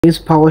Is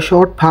power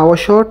shot, power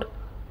shot.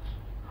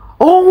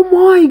 Oh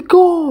my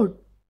god!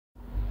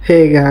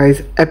 Hey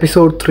guys,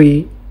 episode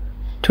 3.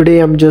 Today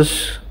I'm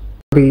just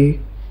be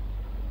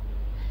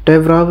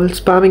Devravel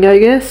spamming, I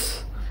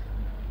guess.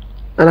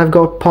 And I've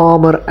got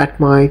Palmer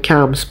at my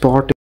cam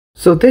spot.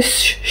 So this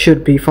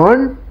should be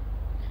fun.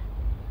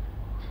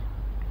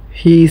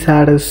 He's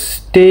had a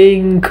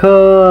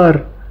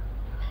stinker.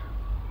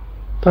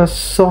 That's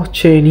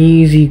such an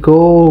easy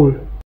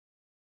goal.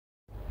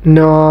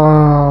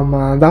 No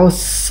man, that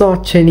was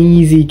such an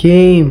easy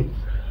game.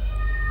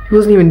 He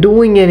wasn't even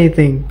doing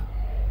anything.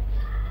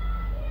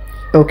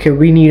 Okay,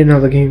 we need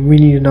another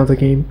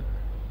game.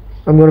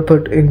 I'm gonna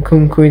put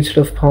Nkunku instead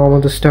of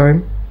Palmer this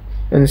time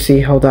and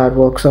see how that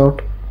works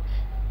out.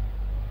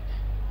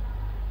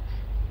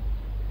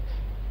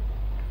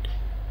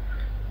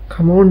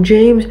 Come on,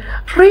 James.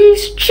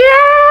 Reece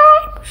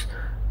James!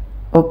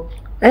 Oh,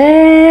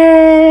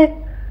 eh!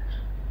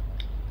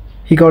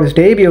 He got his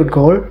debut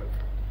goal.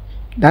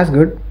 That's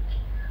good.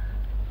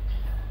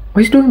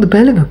 Why is he doing the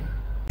Bellingham?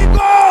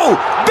 Goal!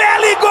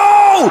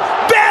 Bellingham!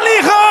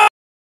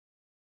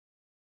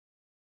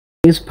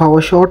 Is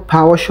power shot,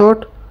 power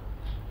shot.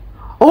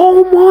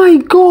 Oh my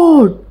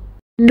god!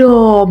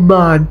 No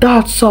man,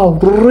 that's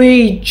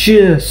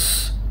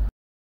outrageous.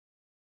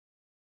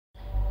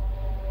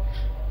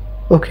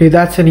 Okay,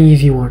 that's an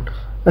easy one.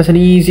 That's an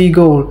easy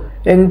goal.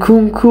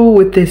 Nkunku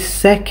with his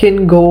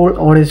second goal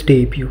on his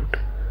debut.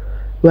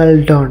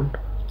 Well done.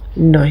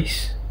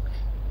 Nice.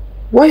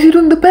 Why is he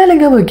doing the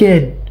Bellingham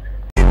again?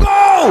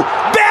 Goal!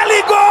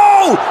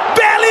 Bellingham!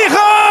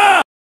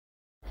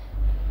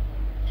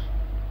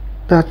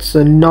 That's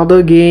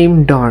another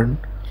game done.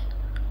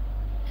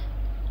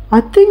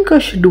 I think I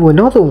should do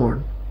another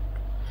one.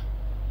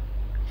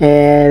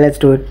 Let's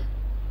do it.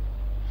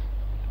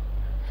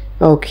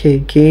 Okay,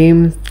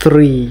 game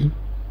 3.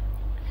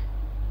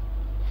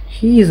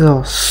 He's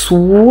a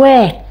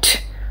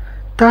sweat.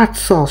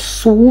 That's a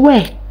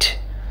sweat.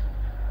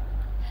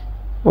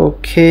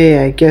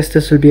 Okay, I guess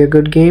this will be a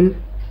good game.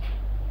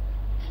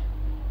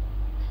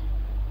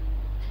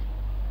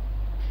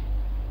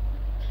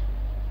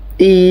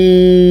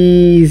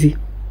 Easy.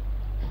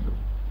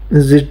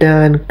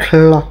 Zidane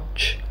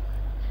clutch.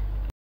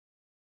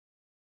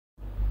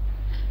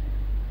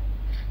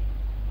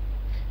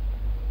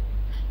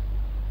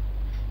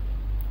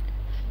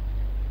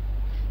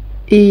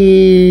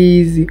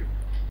 Easy.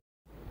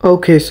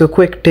 Okay, so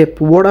quick tip.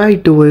 What I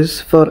do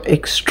is for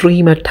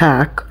extreme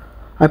attack,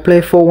 I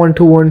play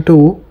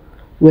 4-1-2-1-2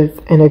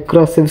 with an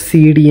aggressive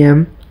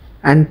CDM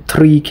and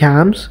 3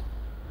 cams.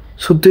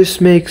 So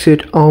this makes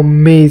it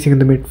amazing in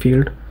the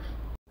midfield.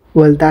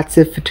 Well, that's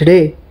it for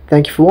today.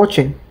 Thank you for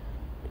watching.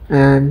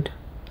 And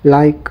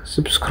like,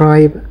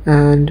 subscribe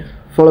and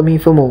follow me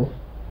for more.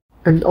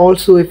 And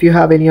also if you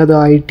have any other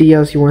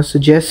ideas you want to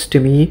suggest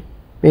to me,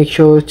 make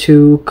sure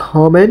to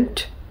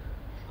comment.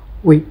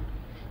 Wait,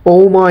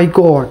 oh my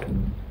god.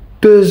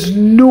 There's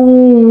no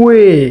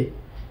way.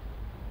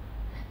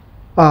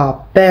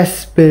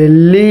 Best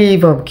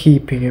believe I'm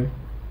keeping him.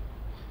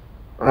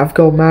 I've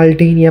got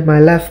Maldini at my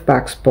left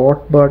back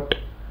spot, but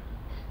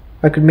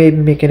I could maybe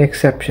make an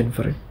exception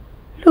for it.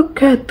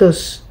 Look at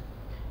this.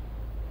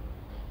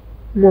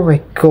 My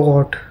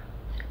god.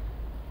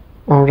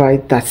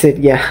 Alright, that's it.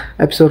 Yeah,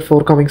 episode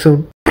 4 coming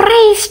soon.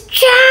 Praise